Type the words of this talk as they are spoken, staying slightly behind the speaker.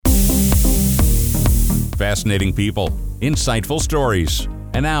fascinating people, insightful stories,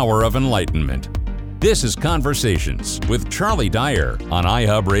 an hour of enlightenment. This is Conversations with Charlie Dyer on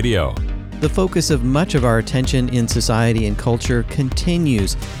iHub Radio. The focus of much of our attention in society and culture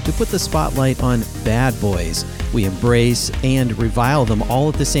continues to put the spotlight on bad boys. We embrace and revile them all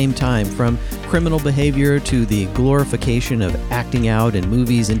at the same time, from criminal behavior to the glorification of acting out in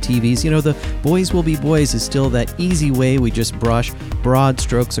movies and TVs. You know, the boys will be boys is still that easy way we just brush broad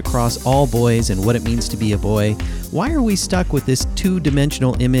strokes across all boys and what it means to be a boy. Why are we stuck with this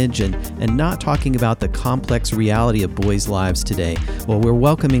two-dimensional image and not talking about the complex reality of boys' lives today? Well, we're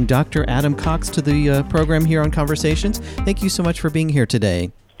welcoming Dr. Adam Cox to the program here on Conversations. Thank you so much for being here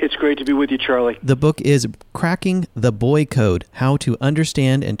today. It's great to be with you, Charlie. The book is Cracking the Boy Code: How to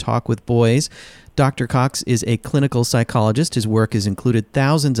Understand and Talk with Boys. Dr. Cox is a clinical psychologist. His work has included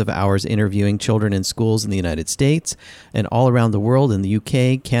thousands of hours interviewing children in schools in the United States and all around the world in the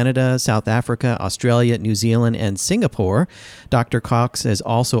UK, Canada, South Africa, Australia, New Zealand, and Singapore. Dr. Cox has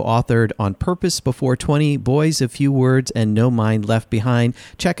also authored On Purpose Before 20, Boys, A Few Words, and No Mind Left Behind.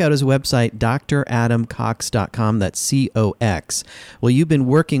 Check out his website, dradamcox.com. That's C-O-X. Well, you've been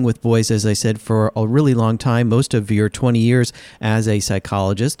working with boys, as I said, for a really long time, most of your 20 years as a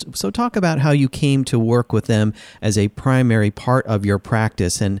psychologist. So talk about how you came to work with them as a primary part of your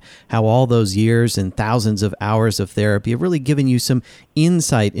practice and how all those years and thousands of hours of therapy have really given you some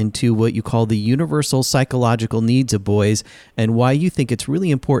insight into what you call the universal psychological needs of boys and why you think it's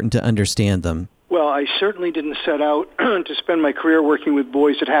really important to understand them. Well, I certainly didn't set out to spend my career working with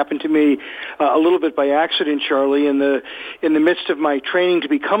boys. It happened to me a little bit by accident, Charlie. In the midst of my training to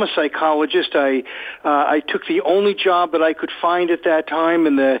become a psychologist, I took the only job that I could find at that time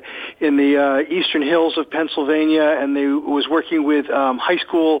in the eastern hills of Pennsylvania, and was working with high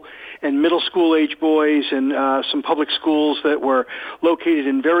school and middle school age boys and some public schools that were located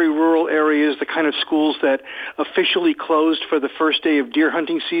in very rural areas, the kind of schools that officially closed for the first day of deer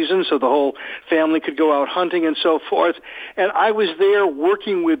hunting season, so the whole family could go out hunting and so forth. And I was there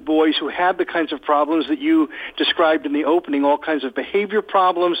working with boys who had the kinds of problems that you described in the opening, all kinds of behavior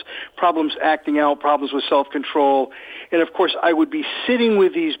problems acting out, problems with self-control. And of course, I would be sitting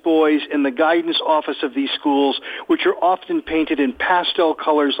with these boys in the guidance office of these schools, which are often painted in pastel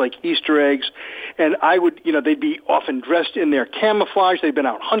colors like Easter eggs. And I would, they'd be often dressed in their camouflage. They'd been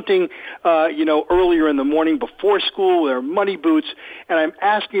out hunting, earlier in the morning before school with their muddy boots. And I'm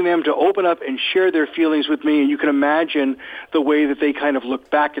asking them to open up and share their feelings with me. And you can imagine the way that they kind of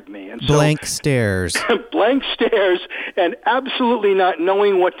look back at me. And blank stares. Blank stares, and absolutely not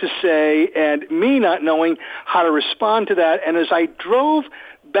knowing what to say, and me not knowing how to respond to that. And as I drove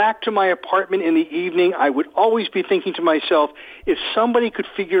back to my apartment in the evening, I would always be thinking to myself, if somebody could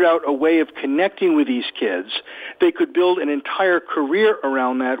figure out a way of connecting with these kids, they could build an entire career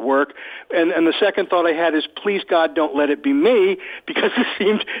around that work. And the second thought I had is, please, God, don't let it be me, because it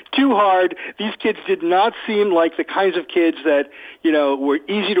seemed too hard. These kids did not seem like the kinds of kids that, were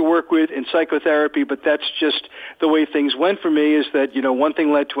easy to work with in psychotherapy, but that's just the way things went for me, is that, one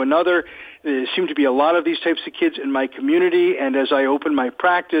thing led to another. There seemed to be a lot of these types of kids in my community, and as I opened my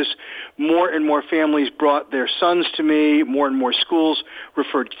practice, more and more families brought their sons to me, more and more schools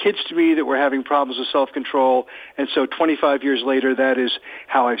referred kids to me that were having problems with self-control, and so 25 years later, that is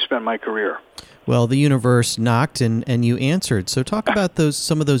how I've spent my career. Well, the universe knocked and you answered. So talk about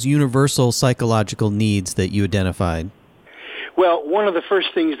some of those universal psychological needs that you identified. Well, one of the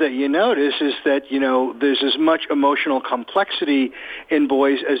first things that you notice is that, there's as much emotional complexity in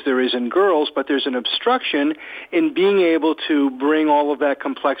boys as there is in girls, but there's an obstruction in being able to bring all of that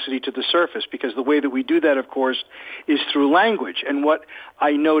complexity to the surface, because the way that we do that, of course, is through language. And what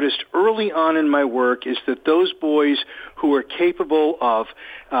I noticed early on in my work is that those boys who are capable of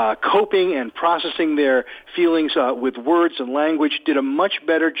coping and processing their feelings with words and language did a much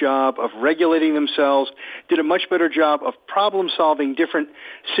better job of regulating themselves, did a much better job of problem-solving different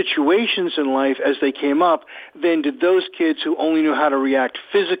situations in life as they came up than did those kids who only knew how to react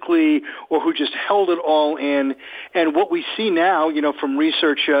physically or who just held it all in. And what we see now, from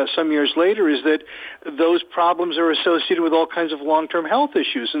research some years later, is that those problems are associated with all kinds of long-term health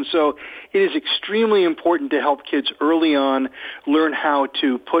issues. And so it is extremely important to help kids early on learn how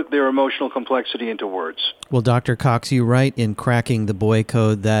to put their emotional complexity into words. Well, Dr. Cox, you write in Cracking the Boy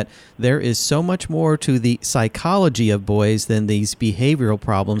Code that there is so much more to the psychology of boys than these behavioral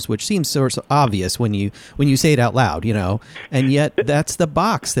problems, which seems sort of obvious when you say it out loud, and yet that's the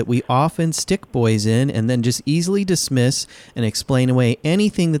box that we often stick boys in and then just easily dismiss and explain away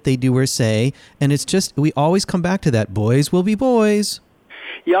anything that they do or say. And it's just, we always come back to that, boys will be boys.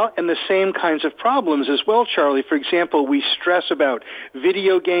 Yeah, and the same kinds of problems as well, Charlie. For example, we stress about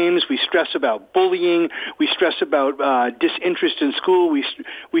video games, we stress about bullying, we stress about disinterest in school, we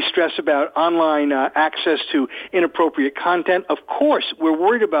stress about online access to inappropriate content. Of course, we're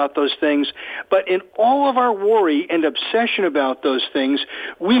worried about those things, but in all of our worry and obsession about those things,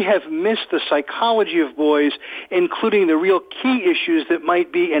 we have missed the psychology of boys, including the real key issues that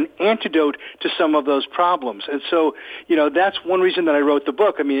might be an antidote to some of those problems. And so, that's one reason that I wrote the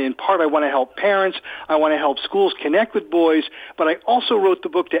book. I mean, in part, I want to help parents. I want to help schools connect with boys, but I also wrote the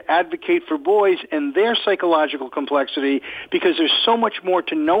book to advocate for boys and their psychological complexity, because there's so much more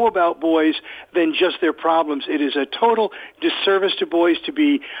to know about boys than just their problems. It is a total disservice to boys to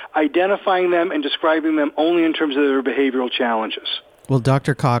be identifying them and describing them only in terms of their behavioral challenges. Well,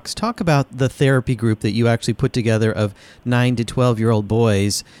 Dr. Cox, talk about the therapy group that you actually put together of 9 to 12-year-old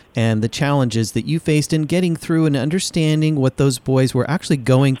boys and the challenges that you faced in getting through and understanding what those boys were actually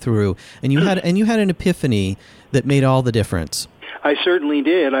going through. And you had an epiphany that made all the difference. I certainly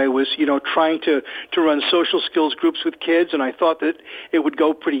did. I was, trying to run social skills groups with kids, and I thought that it would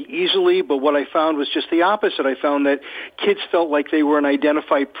go pretty easily, but what I found was just the opposite. I found that kids felt like they were an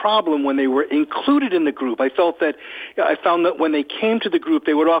identified problem when they were included in the group. I found that when they came to the group,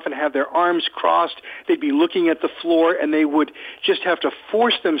 they would often have their arms crossed, they'd be looking at the floor, and they would just have to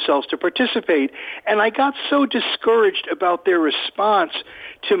force themselves to participate. And I got so discouraged about their response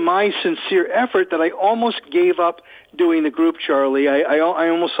to my sincere effort that I almost gave up doing the group, Charlie. I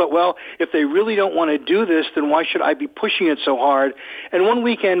almost thought, well, if they really don't want to do this, then why should I be pushing it so hard? And one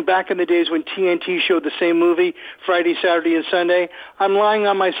weekend, back in the days when TNT showed the same movie, Friday, Saturday, and Sunday, I'm lying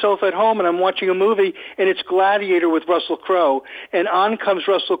on my sofa at home and I'm watching a movie, and it's Gladiator with Russell Crowe. And on comes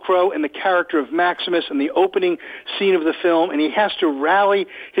Russell Crowe in the character of Maximus in the opening scene of the film, and he has to rally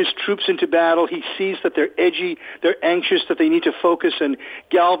his troops into battle. He sees that they're edgy, they're anxious, that they need to focus and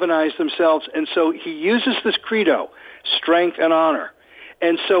galvanize themselves. And so he uses this credo, strength and honor.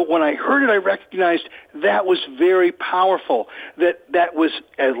 And so when I heard it, I recognized that was very powerful. That was,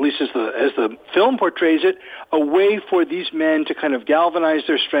 at least as the film portrays it, a way for these men to kind of galvanize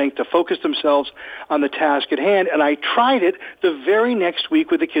their strength, to focus themselves on the task at hand. And I tried it the very next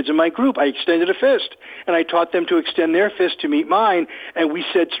week with the kids in my group. I extended a fist, and I taught them to extend their fist to meet mine, and we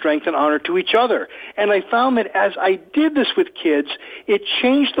said strength and honor to each other. And I found that as I did this with kids, it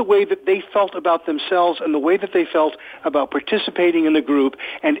changed the way that they felt about themselves and the way that they felt about participating in the group.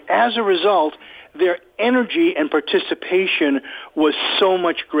 And as a result, their energy and participation was so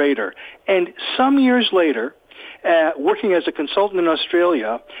much greater. And some years later, working as a consultant in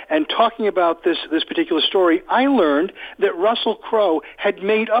Australia and talking about this particular story, I learned that Russell Crowe had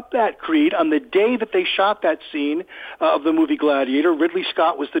made up that creed on the day that they shot that scene of the movie Gladiator. Ridley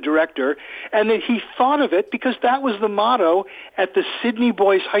Scott was the director, and that he thought of it because that was the motto at the Sydney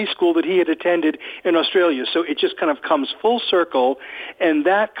Boys High School that he had attended in Australia. So it just kind of comes full circle, and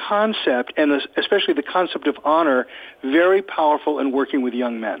that concept, and especially the concept of honor, very powerful in working with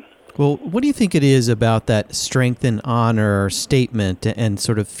young men. Well, what do you think it is about that strength and honor statement and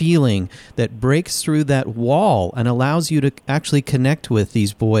sort of feeling that breaks through that wall and allows you to actually connect with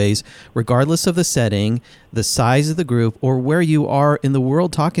these boys, regardless of the setting, the size of the group, or where you are in the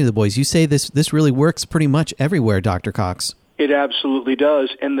world talking to the boys? You say this really works pretty much everywhere, Dr. Cox. It absolutely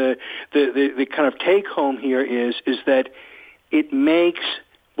does. And the kind of take home here is that it makes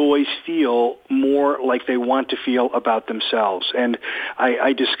boys feel more like they want to feel about themselves. And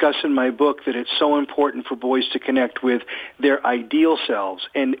I discuss in my book that it's so important for boys to connect with their ideal selves.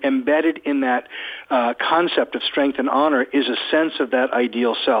 And embedded in that concept of strength and honor is a sense of that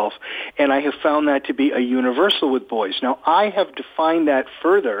ideal self. And I have found that to be a universal with boys. Now, I have defined that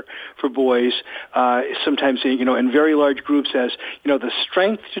further for boys, sometimes, in very large groups as, the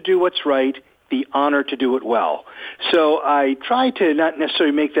strength to do what's right, the honor to do it well. So I try to not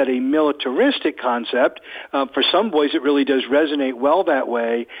necessarily make that a militaristic concept. For some boys, it really does resonate well that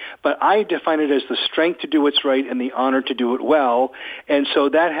way, but I define it as the strength to do what's right and the honor to do it well. And so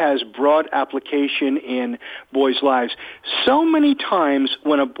that has broad application in boys' lives. So many times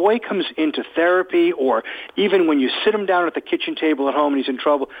when a boy comes into therapy, or even when you sit him down at the kitchen table at home and he's in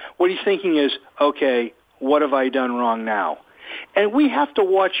trouble, what he's thinking is, okay, what have I done wrong now? And we have to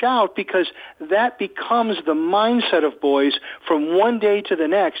watch out, because that becomes the mindset of boys from one day to the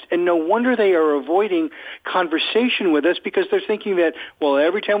next. And no wonder they are avoiding conversation with us, because they're thinking that, well,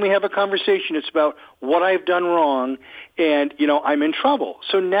 every time we have a conversation, it's about what I've done wrong and, I'm in trouble.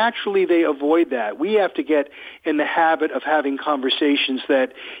 So naturally they avoid that. We have to get in the habit of having conversations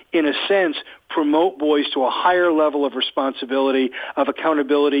that, in a sense, promote boys to a higher level of responsibility, of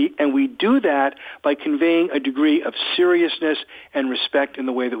accountability, and we do that by conveying a degree of seriousness and respect in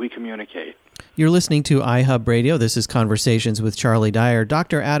the way that we communicate. You're listening to iHub Radio. This is Conversations with Charlie Dyer.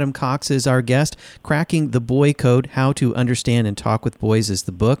 Dr. Adam Cox is our guest. Cracking the Boy Code, How to Understand and Talk with Boys is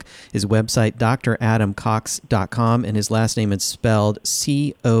the book. His website, dradamcox.com, and his last name is spelled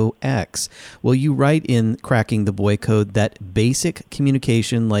C-O-X. Well, you write in Cracking the Boy Code that basic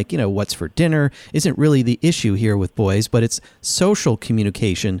communication, like, what's for dinner, isn't really the issue here with boys, but it's social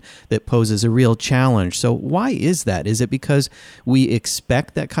communication that poses a real challenge. So why is that? Is it because we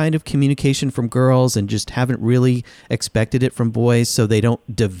expect that kind of communication from girls and just haven't really expected it from boys, so they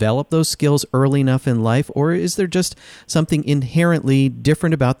don't develop those skills early enough in life? Or is there just something inherently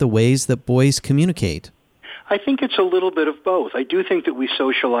different about the ways that boys communicate? I think it's a little bit of both. I do think that we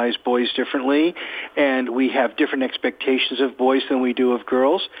socialize boys differently, and we have different expectations of boys than we do of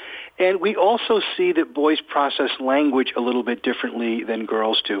girls. And we also see that boys process language a little bit differently than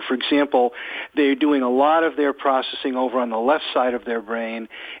girls do. For example, they're doing a lot of their processing over on the left side of their brain,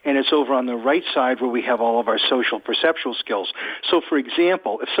 and it's over on the right side where we have all of our social perceptual skills. So, for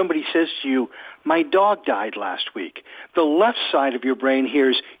example, if somebody says to you, "My dog died last week," the left side of your brain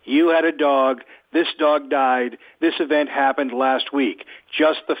hears, "You had a dog, this dog died, this event happened last week.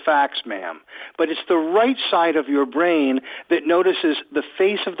 Just the facts, ma'am." But it's the right side of your brain that notices the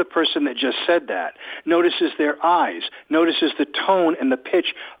face of the person that just said that, notices their eyes, notices the tone and the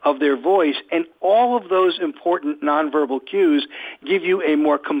pitch of their voice, and all of those important nonverbal cues give you a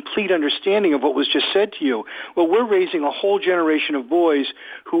more complete understanding of what was just said to you. Well, we're raising a whole generation of boys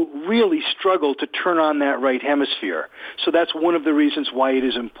who really struggle to turn on that right hemisphere. So that's one of the reasons why it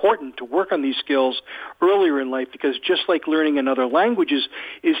is important to work on these skills earlier in life, because just like learning another language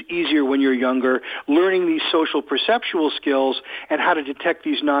is easier when you're younger, learning these social perceptual skills and how to detect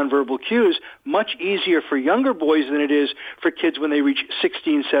these nonverbal cues, much easier for younger boys than it is for kids when they reach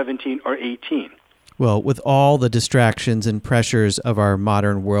 16, 17, or 18. Well, with all the distractions and pressures of our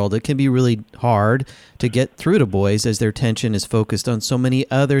modern world, it can be really hard to get through to boys as their attention is focused on so many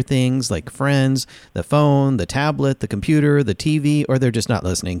other things like friends, the phone, the tablet, the computer, the TV, or they're just not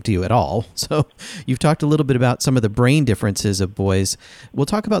listening to you at all. So you've talked a little bit about some of the brain differences of boys. We'll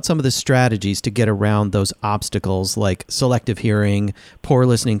talk about some of the strategies to get around those obstacles like selective hearing, poor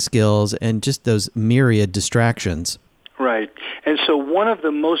listening skills, and just those myriad distractions. Right. And so one of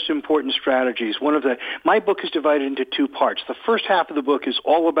the most important strategies, my book is divided into two parts. The first half of the book is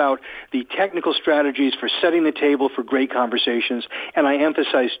all about the technical strategies for setting the table for great conversations, and I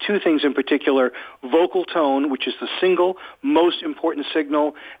emphasize two things in particular: vocal tone, which is the single most important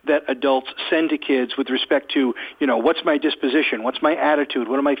signal that adults send to kids with respect to, what's my disposition, what's my attitude,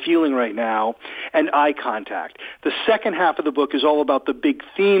 what am I feeling right now, and eye contact. The second half of the book is all about the big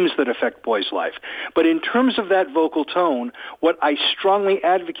themes that affect boys' life. But in terms of that vocal tone, what I strongly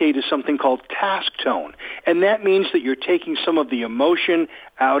advocate is something called task tone. And that means that you're taking some of the emotion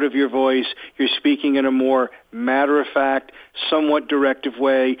out of your voice. You're speaking in a more matter-of-fact, somewhat directive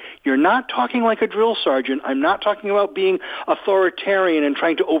way. You're not talking like a drill sergeant. I'm not talking about being authoritarian and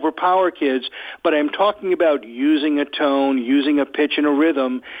trying to overpower kids, but I'm talking about using a tone, using a pitch and a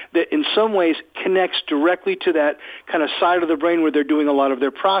rhythm that in some ways connects directly to that kind of side of the brain where they're doing a lot of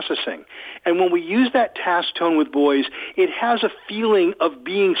their processing. And when we use that task tone with boys, it has a feeling of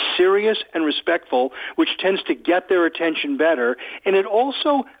being serious and respectful, which tends to get their attention better, and it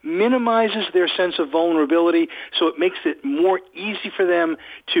also minimizes their sense of vulnerability, so it makes it more easy for them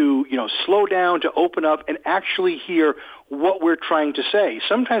to, slow down, to open up, and actually hear what we're trying to say.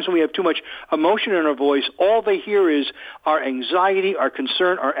 Sometimes when we have too much emotion in our voice, all they hear is our anxiety, our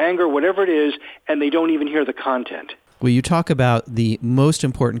concern, our anger, whatever it is, and they don't even hear the content. Well, you talk about the most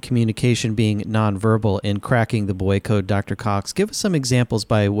important communication being nonverbal in Cracking the Boy Code, Dr. Cox. Give us some examples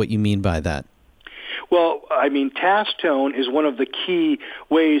by what you mean by that. Well, task tone is one of the key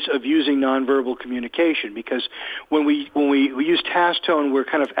ways of using nonverbal communication, because when we use task tone, we're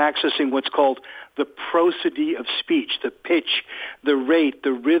kind of accessing what's called the prosody of speech, the pitch, the rate,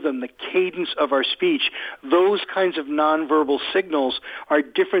 the rhythm, the cadence of our speech. Those kinds of nonverbal signals are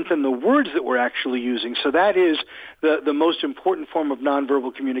different than the words that we're actually using. So that is the most important form of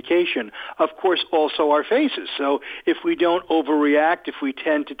nonverbal communication. Of course, also our faces. So if we don't overreact, if we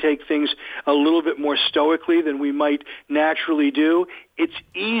tend to take things a little bit more stoically than we might naturally do, it's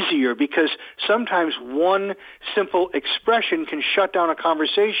easier, because sometimes one simple expression can shut down a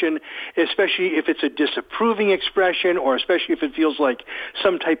conversation, especially if it's a disapproving expression or especially if it feels like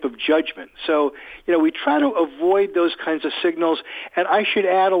some type of judgment. So, we try to avoid those kinds of signals. And I should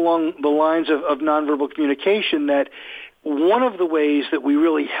add along the lines of nonverbal communication that one of the ways that we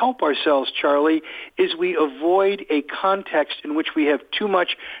really help ourselves, Charlie, is we avoid a context in which we have too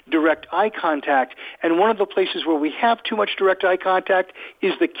much direct eye contact. And one of the places where we have too much direct eye contact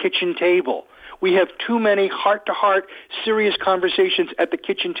is the kitchen table. We have too many heart-to-heart, serious conversations at the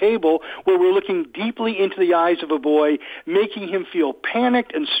kitchen table where we're looking deeply into the eyes of a boy, making him feel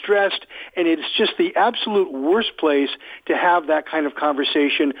panicked and stressed, and it's just the absolute worst place to have that kind of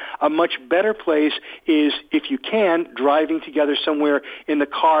conversation. A much better place is, if you can, driving together somewhere in the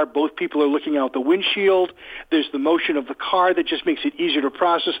car. Both people are looking out the windshield. There's the motion of the car that just makes it easier to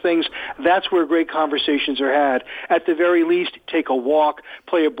process things. That's where great conversations are had. At the very least, take a walk,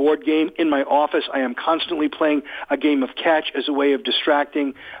 play a board game. In my office, I am constantly playing a game of catch as a way of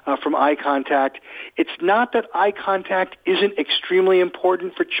distracting from eye contact. It's not that eye contact isn't extremely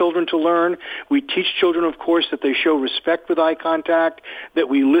important for children to learn. We teach children, of course, that they show respect with eye contact, that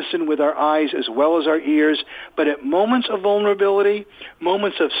we listen with our eyes as well as our ears. But at moments of vulnerability,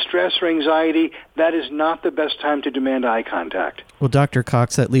 moments of stress or anxiety, that is not the best time to demand eye contact. Well, Dr.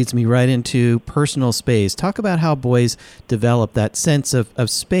 Cox, that leads me right into personal space. Talk about how boys develop that sense of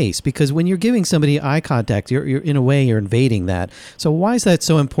space, because when you're giving somebody eye contact, you're in a way, you're invading that. So why is that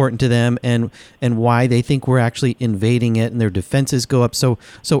so important to them, and why they think we're actually invading it, and their defenses go up so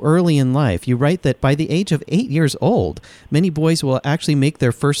early in life? You write that by the age of 8 years old, many boys will actually make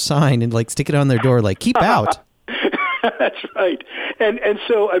their first sign and stick it on their door, keep out. That's right. And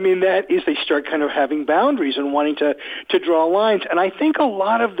so, I mean, that is they start kind of having boundaries and wanting to draw lines. And I think a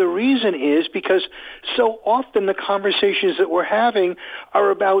lot of the reason is because so often the conversations that we're having are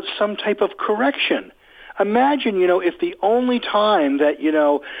about some type of correction. Imagine, if the only time that,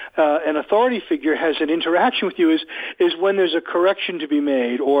 an authority figure has an interaction with you is when there's a correction to be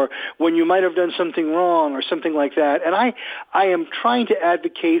made, or when you might have done something wrong or something like that. And I am trying to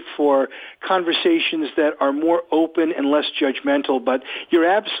advocate for conversations that are more open and less judgmental. But you're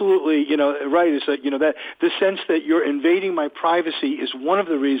absolutely, right, is that, that the sense that you're invading my privacy is one of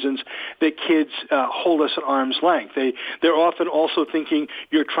the reasons that kids hold us at arm's length. They're often also thinking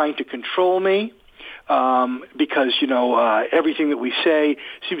you're trying to control me. Because, everything that we say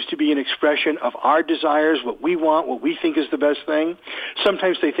seems to be an expression of our desires, what we want, what we think is the best thing.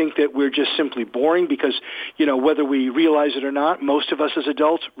 Sometimes they think that we're just simply boring because, whether we realize it or not, most of us as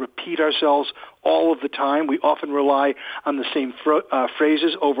adults repeat ourselves all of the time. We often rely on the same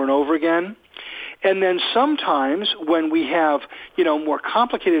phrases over and over again. And then sometimes when we have, more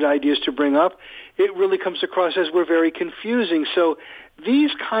complicated ideas to bring up, it really comes across as we're very confusing. So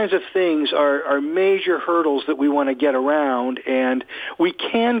these kinds of things are major hurdles that we want to get around, and we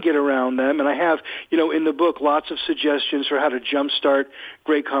can get around them. And I have, in the book, lots of suggestions for how to jumpstart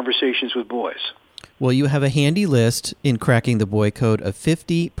great conversations with boys. Well, you have a handy list in Cracking the Boy Code of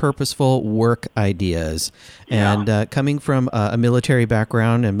 50 purposeful work ideas. Yeah. And coming from a military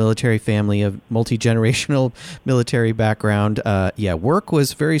background, a military family, a multi-generational military background, work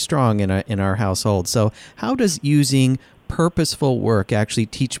was very strong in our household. So how does using purposeful work actually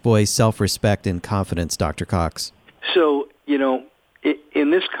teach boys self-respect and confidence, Dr. Cox? So,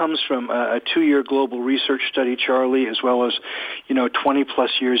 and this comes from a 2-year global research study, Charlie, as well as,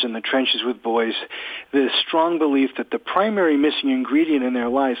 20-plus years in the trenches with boys. The strong belief that the primary missing ingredient in their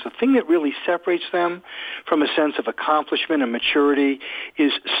lives, the thing that really separates them from a sense of accomplishment and maturity,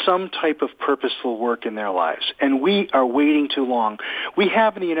 is some type of purposeful work in their lives. And we are waiting too long. We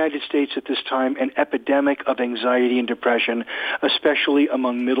have in the United States at this time an epidemic of anxiety and depression, especially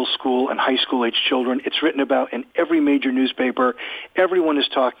among middle school and high school age children. It's written about in every major newspaper. Everyone is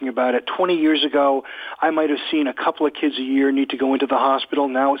talking about it. 20 years ago, I might have seen a couple of kids a year need to go into the hospital.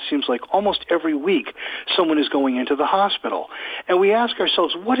 Now it seems like almost every week someone is going into the hospital. And we ask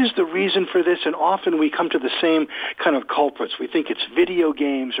ourselves, what is the reason for this? And often we come to the same kind of culprits. We think it's video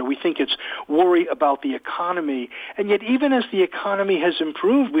games, or we think it's worry about the economy. And yet even as the economy has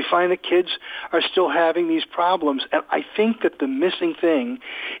improved, we find that kids are still having these problems. And I think that the missing thing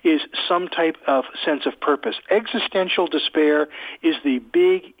is some type of sense of purpose. Existential despair is the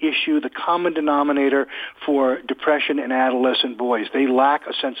big issue, the common denominator for depression in adolescent boys. They lack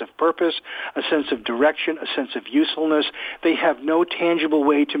a sense of purpose, a sense of direction, a sense of usefulness. They have no tangible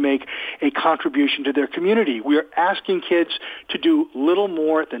way to make a contribution to their community. We are asking kids to do little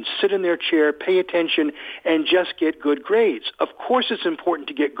more than sit in their chair, pay attention, and just get good grades. Of course it's important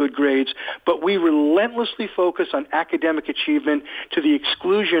to get good grades, but we relentlessly focus on academic achievement to the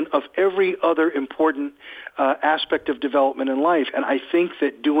exclusion of every other important aspect of development in life. And I think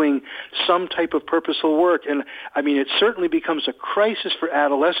that doing some type of purposeful work, and I mean, it certainly becomes a crisis for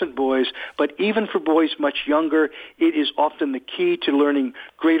adolescent boys, but even for boys much younger, it is often the key to learning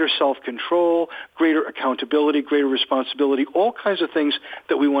greater self-control, greater accountability, greater responsibility, all kinds of things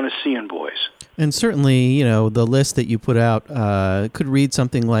that we want to see in boys. And certainly, the list that you put out could read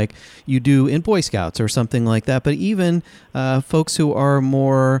something like you do in Boy Scouts or something like that. But even folks who are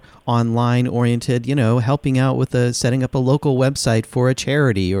more online oriented, helping out with setting up a local website for a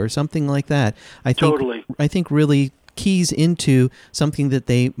charity or something like that. I think really keys into something that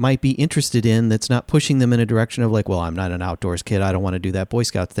they might be interested in that's not pushing them in a direction of like, well, I'm not an outdoors kid, I don't want to do that Boy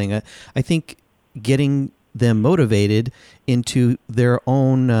Scout thing. I think getting them motivated into their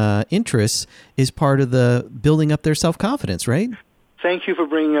own interests is part of the building up their self-confidence, right? Thank you for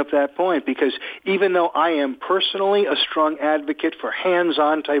bringing up that point, because even though I am personally a strong advocate for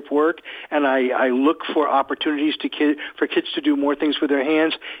hands-on type work, and I look for opportunities for kids to do more things with their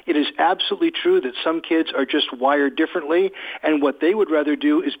hands, it is absolutely true that some kids are just wired differently, and what they would rather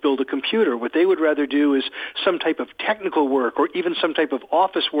do is build a computer. What they would rather do is some type of technical work or even some type of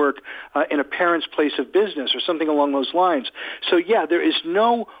office work in a parent's place of business or something along those lines. So yeah, there is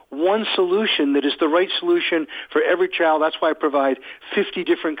no one solution that is the right solution for every child. That's why I provide 50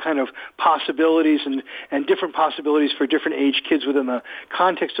 different kind of possibilities and different possibilities for different age kids within the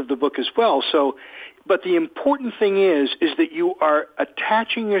context of the book as well. So, but the important thing is that you are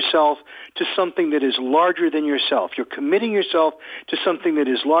attaching yourself to something that is larger than yourself. You're committing yourself to something that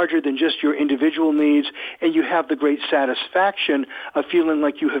is larger than just your individual needs, and you have the great satisfaction of feeling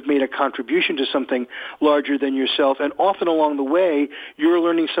like you have made a contribution to something larger than yourself. And often along the way, you're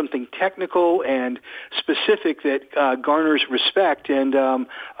learning something technical and specific that garners respect and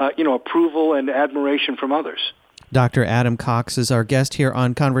approval and admiration from others. Dr. Adam Cox is our guest here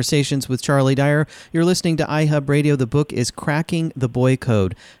on Conversations with Charlie Dyer. You're listening to iHub Radio. The book is Cracking the Boy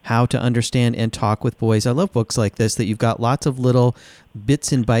Code, How to Understand and Talk with Boys. I love books like this, that you've got lots of little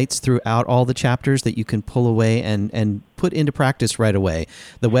bits and bytes throughout all the chapters that you can pull away and put into practice right away.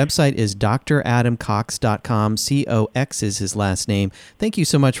 The website is dradamcox.com. C-O-X is his last name. Thank you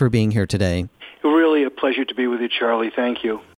so much for being here today. Really a pleasure to be with you, Charlie. Thank you.